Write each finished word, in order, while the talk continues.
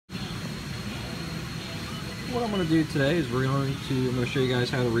what I'm going to do today is I'm going to show you guys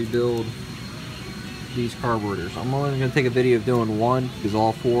how to rebuild these carburetors. I'm only going to take a video of doing one because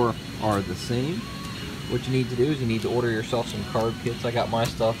all four are the same. What you need to do is you need to order yourself some carb kits. I got my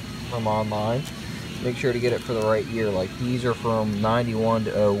stuff from online. Make sure to get it for the right year. Like these are from 91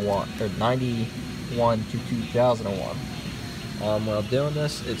 to 01 or 91 to 2001. While doing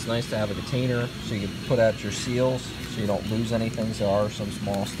this, it's nice to have a container so you can put out your seals so you don't lose anything. So there are some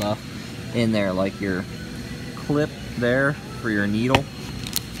small stuff in there, like your clip there for your needle,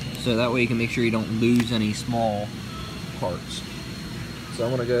 so that way you can make sure you don't lose any small parts. So I'm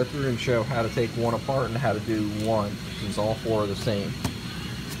going to go through and show how to take one apart and how to do one, since all four are the same.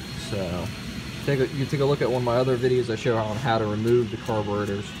 So you can take a look at one of my other videos. I show on how to remove the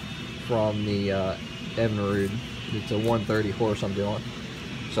carburetors from the EvinRude. It's a 130 horse I'm doing.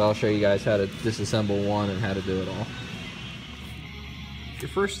 So I'll show you guys how to disassemble one and how to do it all. Your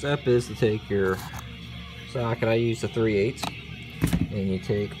first step is to take your socket. I use the 3/8, and you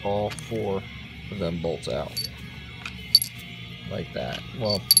take all four of them bolts out like that.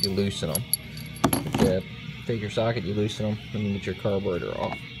 Well, you loosen them. You take your socket, you loosen them, and you get your carburetor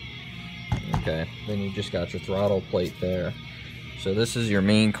off. Okay, then you just got your throttle plate there. So this is your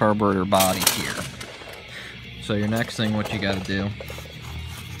main carburetor body here. So your next thing, what you got to do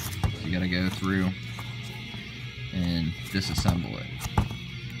is you got to go through and disassemble it.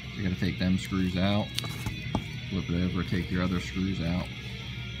 You're going to take them screws out, flip it over, take your other screws out.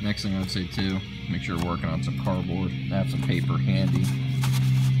 Next thing I would say too, make sure you're working on some cardboard and have some paper handy,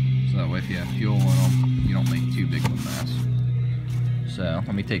 so that way if you have fuel in them, you don't make too big of a mess. So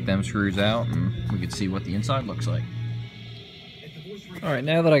let me take them screws out and we can see what the inside looks like. Alright,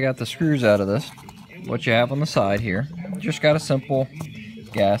 now that I got the screws out of this, what you have on the side here, just got a simple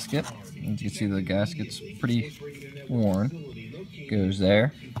gasket. As you can see, the gasket's pretty worn. Goes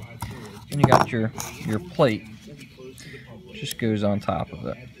there. And you got your plate, just goes on top of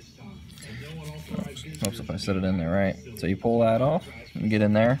it. Oops, if I set it in there right. So you pull that off and get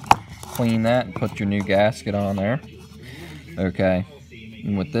in there, clean that, and put your new gasket on there. Okay,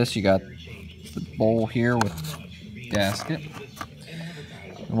 and with this you got the bowl here with gasket.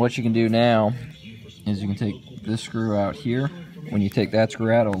 And what you can do now is you can take this screw out here. When you take that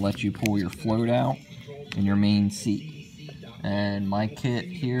screw out, it'll let you pull your float out and your main seat. And my kit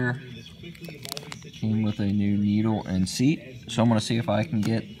here came with a new needle and seat, so I'm going to see if I can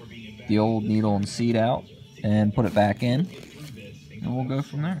get the old needle and seat out and put it back in, and we'll go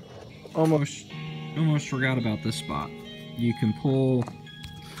from there. Almost forgot about this spot. You can pull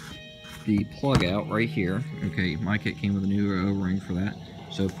the plug out right here. Okay, my kit came with a new O-ring for that,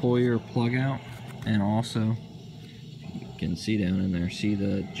 so pull your plug out, and also you can see down in there, see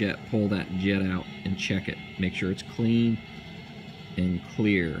the jet, pull that jet out and check it, make sure it's clean and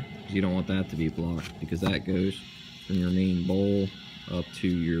clear. You don't want that to be blocked, because that goes from your main bowl up to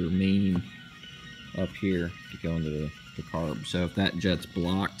your main up here to go into the carb. So if that jet's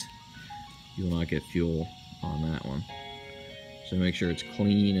blocked, you will not get fuel on that one. So make sure it's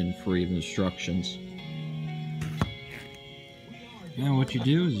clean and free of instructions. Now what you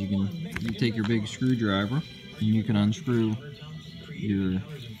do is you take your big screwdriver and you can unscrew your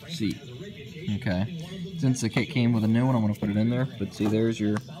seat. Okay, since the kit came with a new one, I'm going to put it in there, but see, there's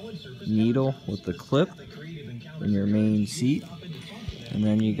your needle with the clip and your main seat, and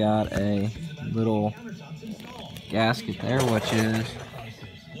then you got a little gasket there, which is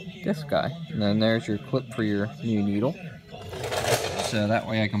this guy, and then there's your clip for your new needle, so that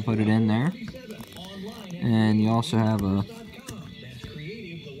way I can put it in there. And you also have a,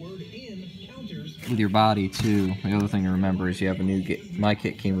 with your body too, the other thing to remember is you have a new, my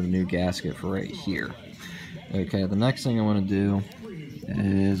kit came with a new gasket for right here. Okay, the next thing I want to do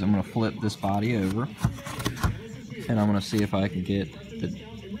is I'm going to flip this body over, and I'm going to see if I can get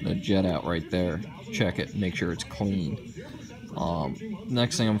the jet out right there, check it, make sure it's clean.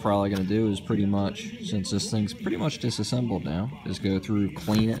 Next thing I'm probably going to do is, pretty much, since this thing's pretty much disassembled now, is go through,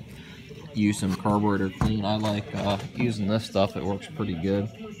 clean it, use some carburetor clean. I like using this stuff, it works pretty good.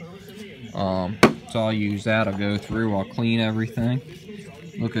 So I'll use that, I'll go through, I'll clean everything,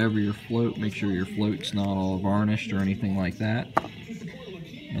 look over your float, make sure your float's not all varnished or anything like that,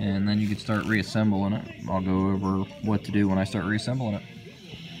 and then you can start reassembling it. I'll go over what to do when I start reassembling it.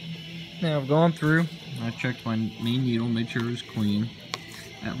 Now I've gone through, I checked my main needle, made sure it was clean.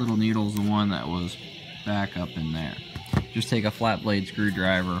 That little needle is the one that was back up in there. Just take a flat blade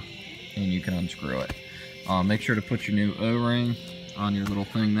screwdriver and you can unscrew it. Make sure to put your new O-ring on your little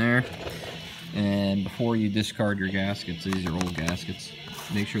thing there. And before you discard your gaskets, these are old gaskets,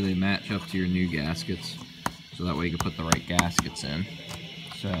 make sure they match up to your new gaskets, so that way you can put the right gaskets in.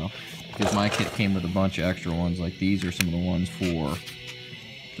 So because my kit came with a bunch of extra ones. Like these are some of the ones for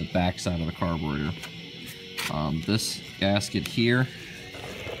the back side of the carburetor. This gasket here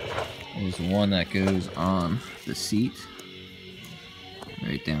is the one that goes on the seat,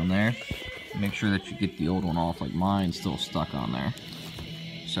 right down there. Make sure that you get the old one off, like mine's still stuck on there.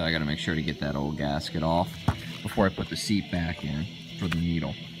 So I gotta make sure to get that old gasket off before I put the seat back in for the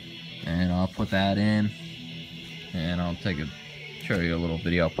needle. And I'll put that in, and I'll show you a little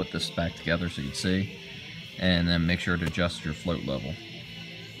video. I'll put this back together so you can see, and then make sure to adjust your float level.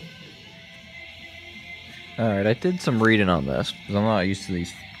 Alright, I did some reading on this, because I'm not used to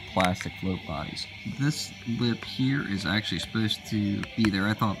these plastic float bodies. This lip here is actually supposed to be there.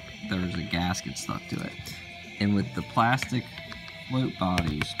 I thought there was a gasket stuck to it. And with the plastic float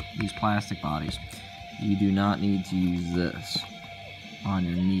bodies, these plastic bodies, you do not need to use this on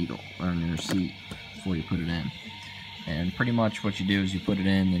your needle or on your seat before you put it in. And pretty much what you do is you put it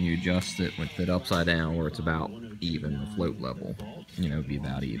in, then you adjust it with it upside down where it's about even, the float level, you know, be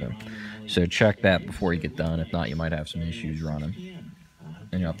about even. So check that before you get done. If not, you might have some issues running.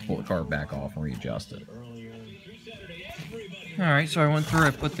 And you have to pull the carb back off and readjust it. Alright, so I went through,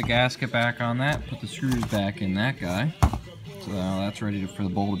 I put the gasket back on that, put the screws back in that guy. So now that's ready for the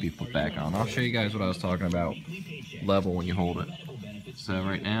bowl to be put back on. I'll show you guys what I was talking about, level when you hold it. So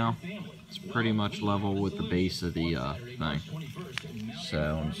right now, it's pretty much level with the base of the thing.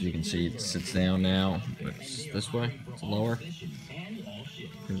 So as you can see, it sits down now. It's this way, it's lower.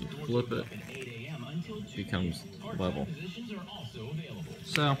 You flip it, it becomes level.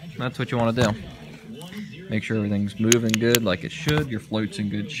 So that's what you want to do. Make sure everything's moving good like it should. Your float's in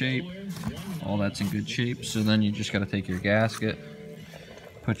good shape. All that's in good shape. So then you just got to take your gasket,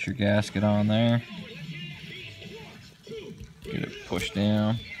 put your gasket on there, get it pushed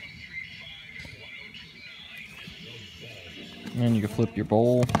down, and you can flip your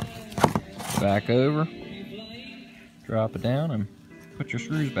bowl back over, drop it down, and put your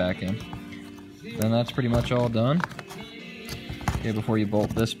screws back in. Then that's pretty much all done. Okay, before you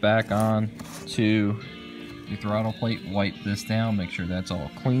bolt this back on to your throttle plate, wipe this down, make sure that's all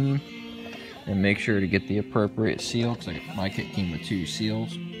clean, and make sure to get the appropriate seal, because my kit came with 2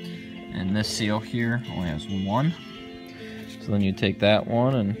 seals, and this seal here only has 1. So then you take that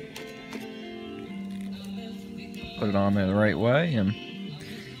one and put it on there the right way and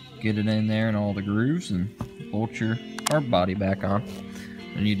get it in there in all the grooves and bolt your carb body back on.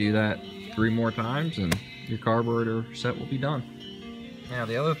 And you do that 3 more times and your carburetor set will be done. Now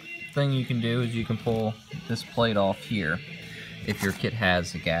the other thing you can do is you can pull this plate off here if your kit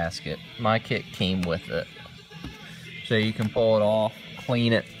has a gasket. My kit came with it. So you can pull it off,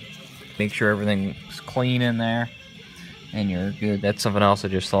 clean it, make sure everything's clean in there, and you're good. That's something else I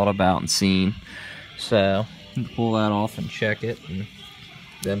just thought about and seen. So you can pull that off and check it, and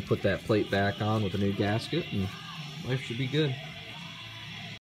then put that plate back on with a new gasket, and life should be good.